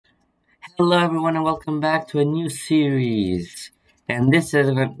Hello everyone and welcome back to a new series. And this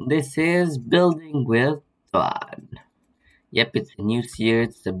is Building with Doan. Yep, it's a new series,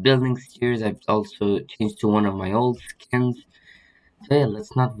 it's a building series. I've also changed to one of my old skins. So yeah,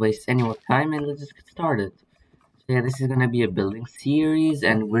 let's not waste any more time and let's just get started. So yeah, this is gonna be a building series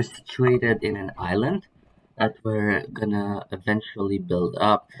and we're situated in an island that we're gonna eventually build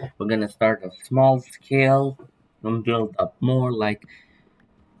up. We're gonna start a small scale and build up more like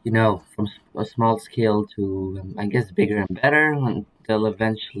from a small scale to, I guess, bigger and better until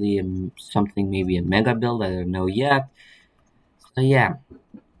eventually something, maybe a mega build. I don't know yet. So yeah,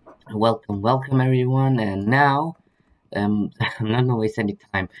 welcome everyone. And now, I'm not gonna waste any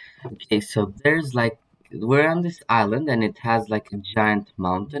time. Okay, so we're on this island and it has like a giant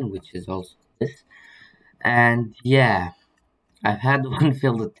mountain, which is also this. And yeah, I've had one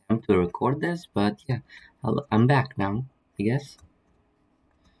failed attempt to record this, but yeah, I'm back now, I guess.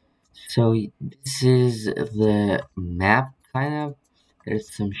 So this is the map, kind of.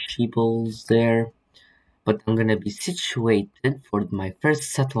 There's some sheeples there, but I'm gonna be situated for my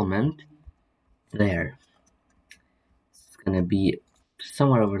first settlement there. It's gonna be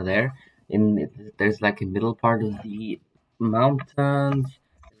somewhere over there. There's like a middle part of the mountains.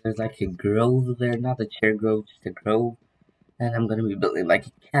 There's like a grove there, not a cherry grove, just a grove. And I'm gonna be building like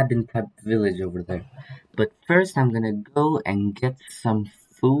a cabin type village over there. But first, I'm gonna go and get some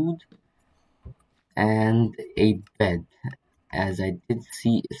food and a bed, as I did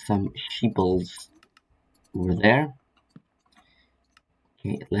see some sheeples over there.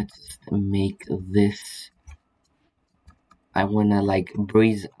 Okay, let's make this. I wanna like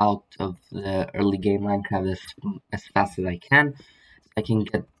breeze out of the early game Minecraft as fast as I can. So I can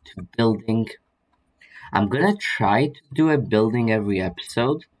get to building. I'm gonna try to do a building every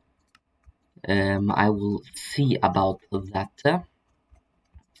episode. I will see about that.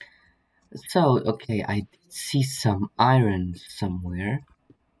 So, okay, I did see some iron somewhere.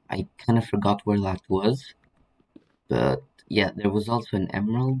 I kind of forgot where that was. But yeah, there was also an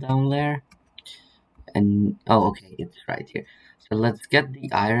emerald down there. And oh, okay, it's right here. So let's get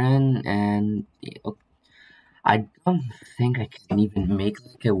the iron and I don't think I can even make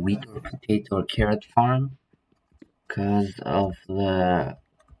like a wheat or potato or carrot farm because of the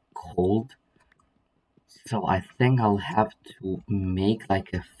cold. So I think I'll have to make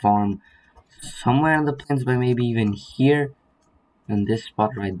like a farm somewhere in the plains, but maybe even here in this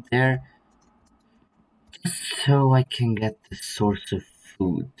spot right there, just so I can get the source of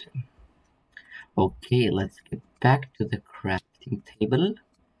food. Okay, let's get back to the crafting table.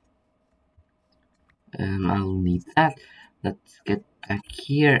 I'll need that. Let's get back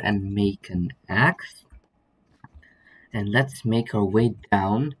here and make an axe. And let's make our way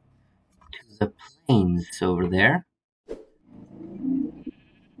down to the plains over there.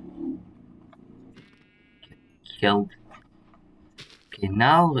 Killed. Okay,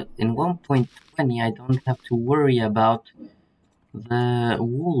 now in 1.20 I don't have to worry about the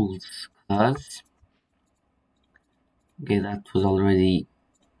wolves, cause okay, that was already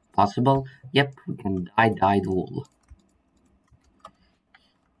possible. Yep, we can dyed wool.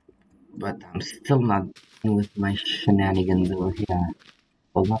 But I'm still not done with my shenanigans over here.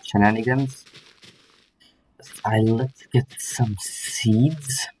 Well, not shenanigans. Let's get some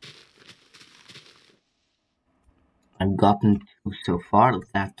seeds. I've gotten two so far.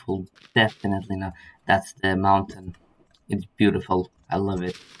 That will definitely not. That's the mountain. It's beautiful. I love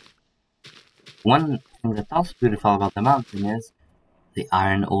it. One thing that's also beautiful about the mountain is the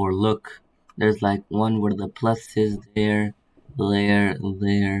iron ore. Look, there's like one where the plus is there, there.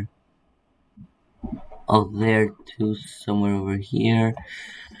 Oh, there too, somewhere over here.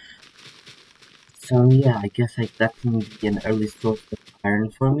 So yeah, I guess that can be an early source of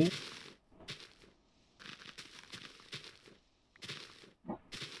iron for me.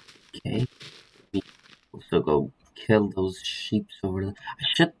 Okay, we also go kill those sheep over there. I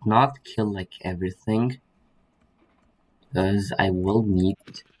should not kill like everything, because I will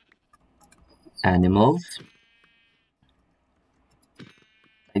need animals.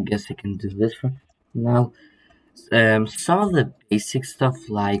 I guess I can do this for now. Some of the basic stuff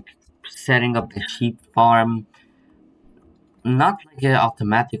like setting up a sheep farm, not like an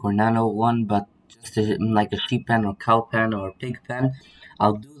automatic or nano one, but just like a sheep pen or cow pen or pig pen.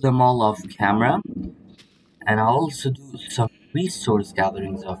 I'll do them all off camera, and I'll also do some resource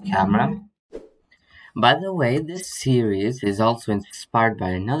gatherings off camera. By the way, this series is also inspired by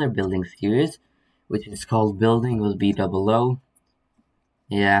another building series, which is called Building with BOO.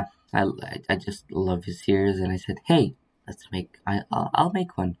 Yeah, I just love his series, and I said, hey, I'll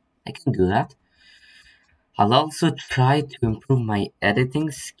make one. I can do that. I'll also try to improve my editing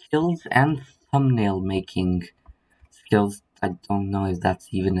skills and thumbnail making skills. I don't know if that's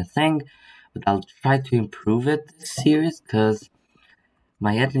even a thing, but I'll try to improve it this series because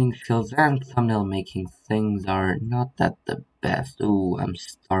my editing skills and thumbnail making things are not that the best. Ooh, I'm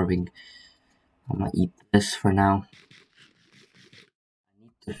starving. I'm gonna eat this for now. I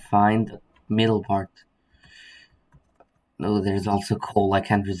need to find the middle part. Oh, there's also coal. I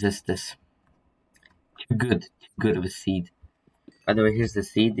can't resist this. Too good of a seed. By the way, here's the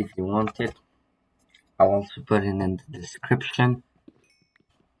seed if you want it. I'll also put it in the description.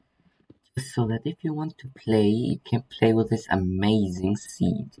 Just so that if you want to play, you can play with this amazing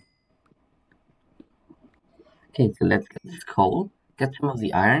seed. Okay, so let's get this coal, get some of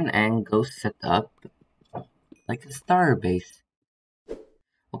the iron, and go set up like a starter base.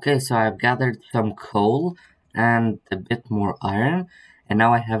 Okay, so I've gathered some coal and a bit more iron, and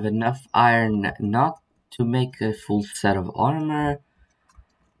now I have enough iron not to make a full set of armor,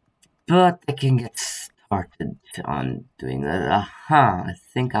 but I can get started on doing that. Aha, I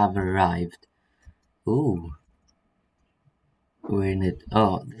think I've arrived. Ooh, we're in it.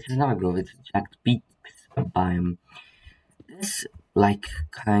 Oh, this is not a grove, it's a jagged peaks biome. This, like,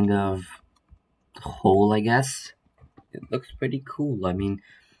 kind of hole, I guess. It looks pretty cool. I mean,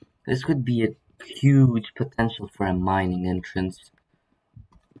 this would be a huge potential for a mining entrance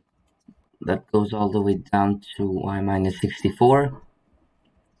that goes all the way down to y minus 64.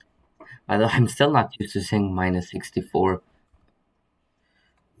 Although I'm still not used to saying minus 64.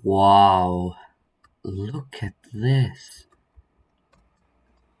 Wow, look at this.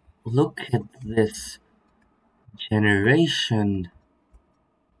 Look at this generation.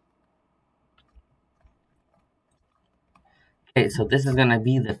 Okay, so this is gonna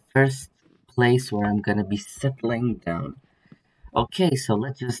be the first place where I'm gonna be settling down. Okay, so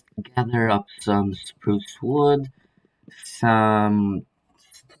let's just gather up some spruce wood, some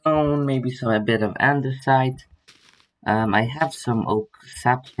stone, maybe a bit of andesite. I have some oak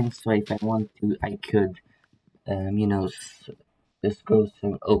saplings, so if I want to, I could, just grow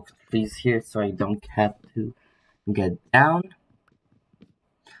some oak trees here, so I don't have to get down.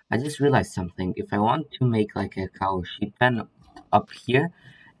 I just realized something. If I want to make like a cow or sheep pen up here,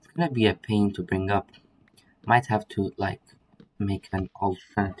 it's gonna be a pain to bring up. Might have to like make an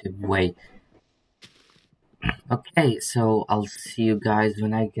alternative way. Okay, so I'll see you guys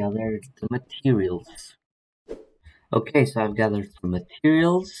when I gather the materials. Okay, so I've gathered some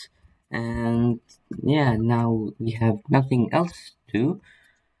materials, and yeah, now we have nothing else to do,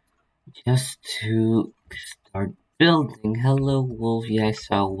 just to start building. Hello, wolf. Yeah, I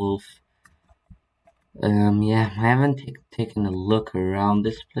saw a wolf. Yeah, I haven't taken a look around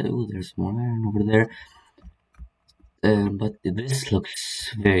this place. Oh, there's more iron over there. But this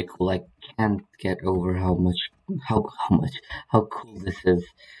looks very cool. I can't get over how cool this is.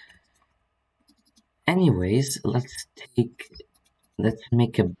 Anyways, let's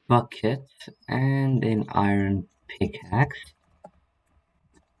make a bucket and an iron pickaxe.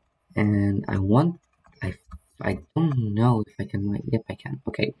 And I don't know if I can yep I can.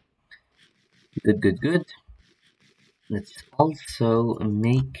 Okay. Good. Let's also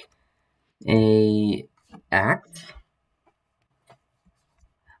make a axe.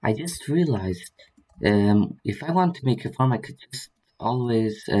 I just realized if I want to make a farm I could just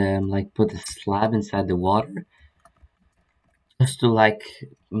always like put a slab inside the water just to like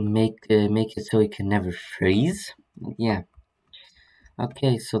make it so it can never freeze. Yeah.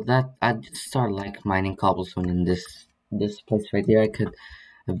 Okay, so that I just start like mining cobblestone in this place right here. I could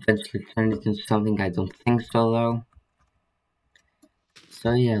eventually turn it into something. I don't think so though.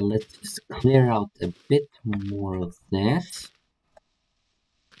 So yeah, let's just clear out a bit more of this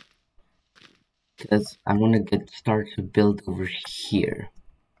because I want to get started to build over here.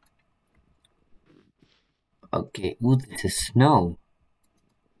 Okay, ooh, this is snow.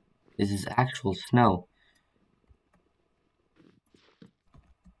 This is actual snow.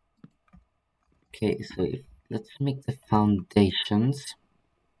 Okay, so let's make the foundations.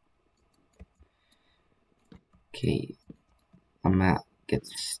 Okay, I'm gonna get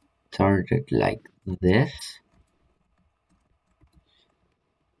started like this.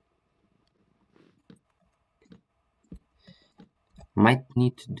 Might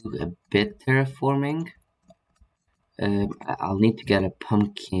need to do a bit terraforming. I'll need to get a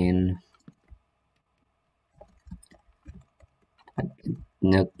pumpkin.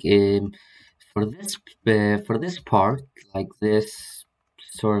 Okay, for this part, like this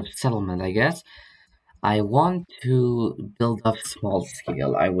sort of settlement, I guess, I want to build up small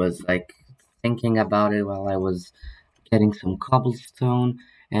scale. I was like thinking about it while I was getting some cobblestone,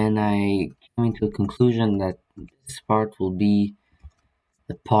 and I came coming to a conclusion that this part will be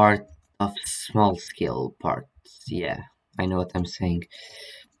the part of small scale parts. Yeah, I know what I'm saying.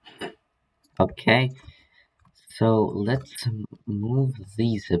 Okay, so let's move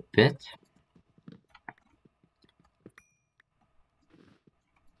these a bit.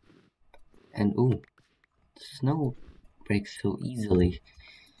 And ooh, snow breaks so easily.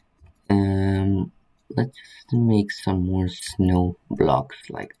 Let's make some more snow blocks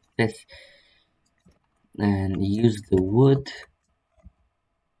like this and use the wood.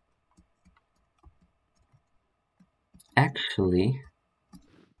 Actually,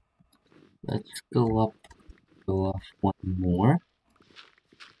 let's go off one more.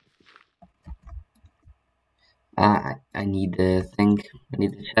 I need the thing. I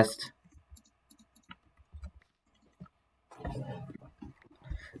need the chest.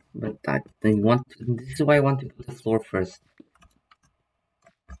 But this is why I want to put the floor first.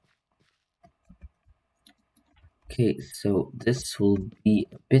 Okay, so this will be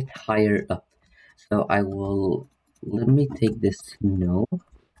a bit higher up. So let me take this snow.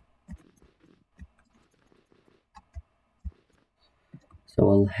 So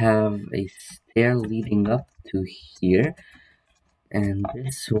I'll have a stair leading up to here, and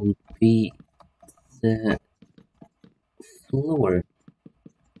this will be the floor.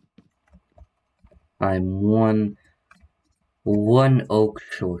 I'm one oak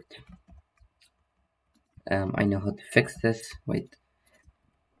short. I know how to fix this. Wait.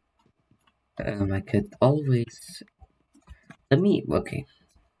 I could always okay.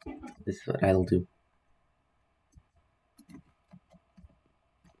 This is what I'll do.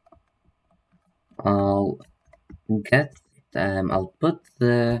 I'll I'll put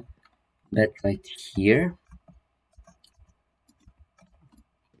the bed right here.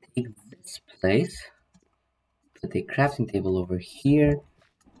 Take this place. Put a crafting table over here.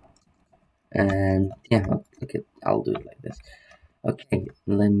 And yeah, okay, I'll do it like this. Okay,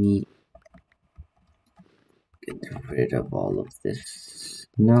 let me get rid of all of this.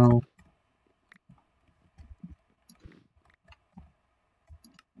 No.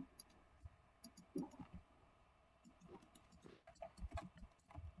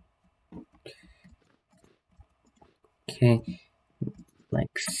 Okay,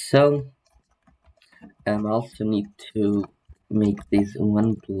 like so. I also need to make this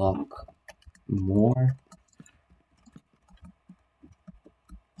one block more.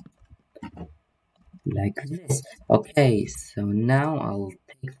 Like this. Okay, so now I'll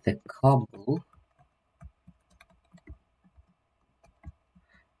take the cobble.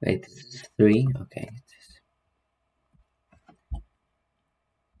 Wait, this is 3. Okay.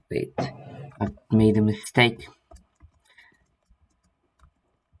 Wait, I've made a mistake.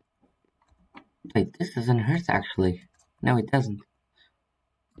 Wait, this doesn't hurt actually. No, it doesn't.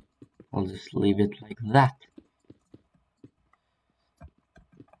 I'll just leave it like that.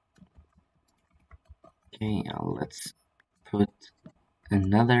 Okay, let's put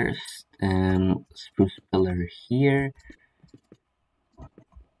another spruce pillar here.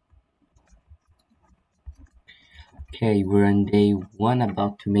 Okay, we're on day 1,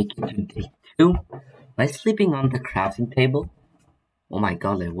 about to make it to day 2. Am I sleeping on the crafting table? Oh my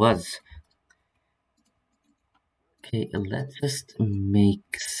god, I was. Okay, let's just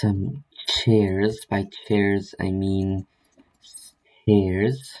make some chairs. By chairs, I mean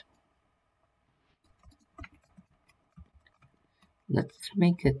stairs. Let's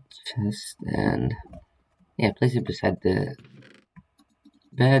make a chest and yeah, place it beside the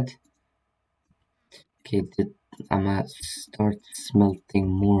bed. Okay, I'm gonna start smelting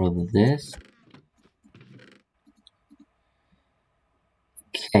more of this.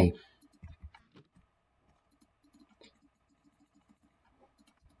 Okay.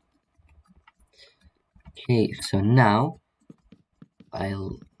 Okay, so now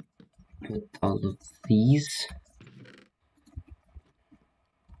I'll put all of these.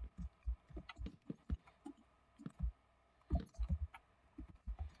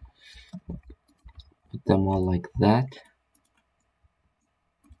 Put them all like that.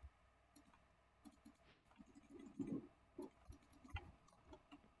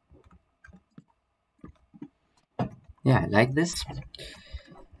 Yeah, I like this.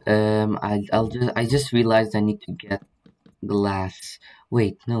 I just realized I need to get glass.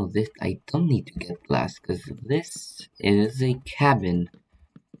 Wait, no, this I don't need to get glass because this is a cabin.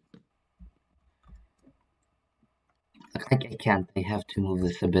 I can't. I have to move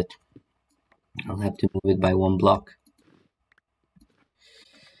this a bit. I'll have to move it by 1 block.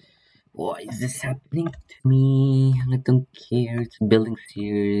 Why is this happening to me? I don't care. It's a building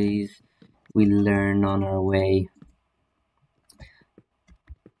series. We learn on our way.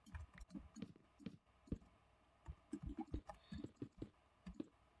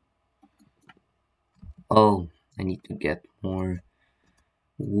 Oh, I need to get more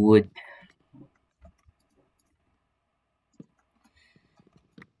wood.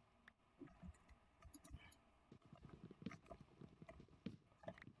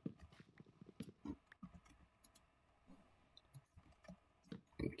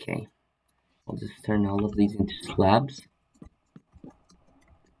 Okay, I'll just turn all of these into slabs.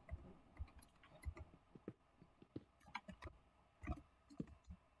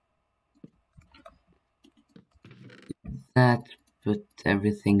 That, put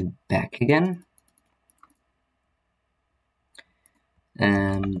everything back again.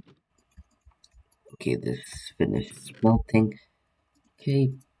 Um, okay, this finished smelting.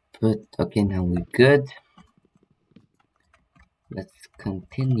 Okay, but okay, now we're good. Let's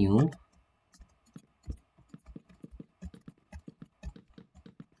continue.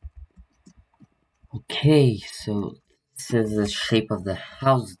 Okay, so this is the shape of the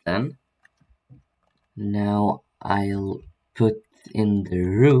house then. Now I'll put in the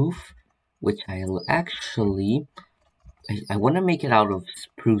roof, which I'll actually, I want to make it out of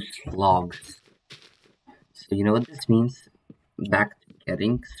spruce logs. So you know what this means? Back to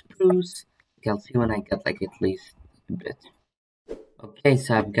getting spruce. Okay, I'll see when I get like at least a bit. Okay,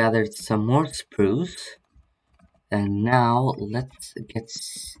 so I've gathered some more spruce. And now let's get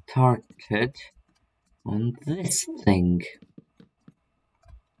started on this thing.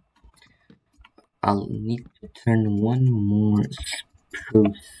 I'll need to turn one more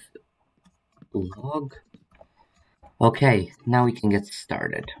spruce log. Okay, now we can get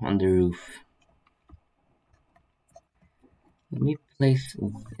started on the roof. Let me place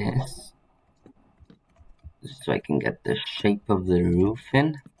this so I can get the shape of the roof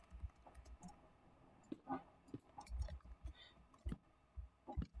in.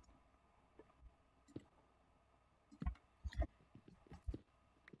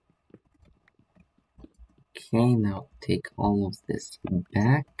 Okay, now take all of this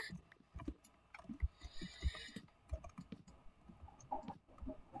back.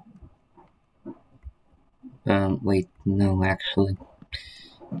 Wait, no, actually.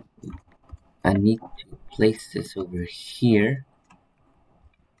 I need to place this over here.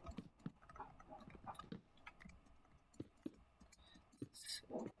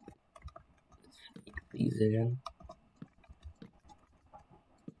 These in.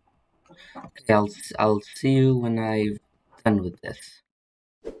 Okay, I'll see you when I've done with this.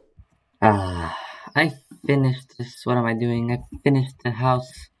 I finished this. What am I doing? I finished the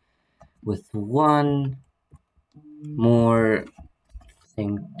house with one more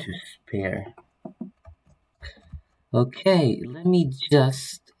thing to spare. Okay, let me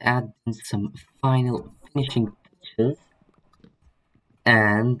just add in some final finishing touches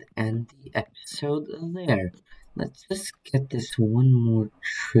and end the episode there. Let's just get this one more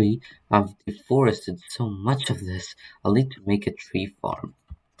tree. I've deforested so much of this. I'll need to make a tree farm.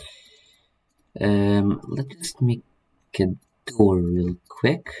 Let's just make a door real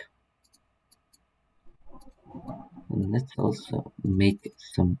quick. And let's also make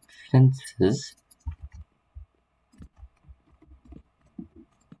some fences.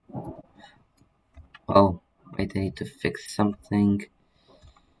 Oh, wait, I need to fix something.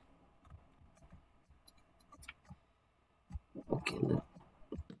 Okay,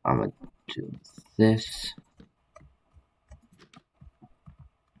 I'm gonna do this.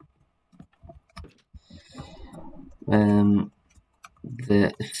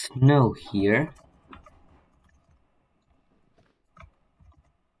 The snow here.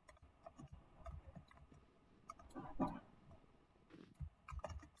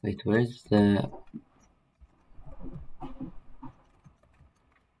 Wait, where's the...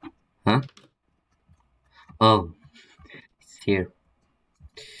 Huh? Oh, it's here.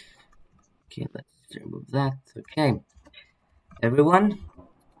 Okay, let's remove that. Okay, everyone,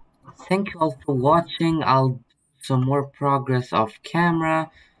 thank you all for watching. I'll do some more progress off camera.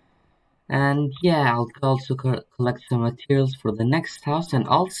 And yeah, I'll also collect some materials for the next house, and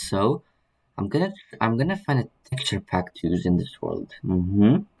also I'm gonna find a texture pack to use in this world.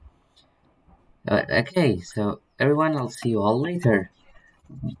 Okay, so everyone, I'll see you all later.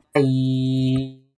 Bye.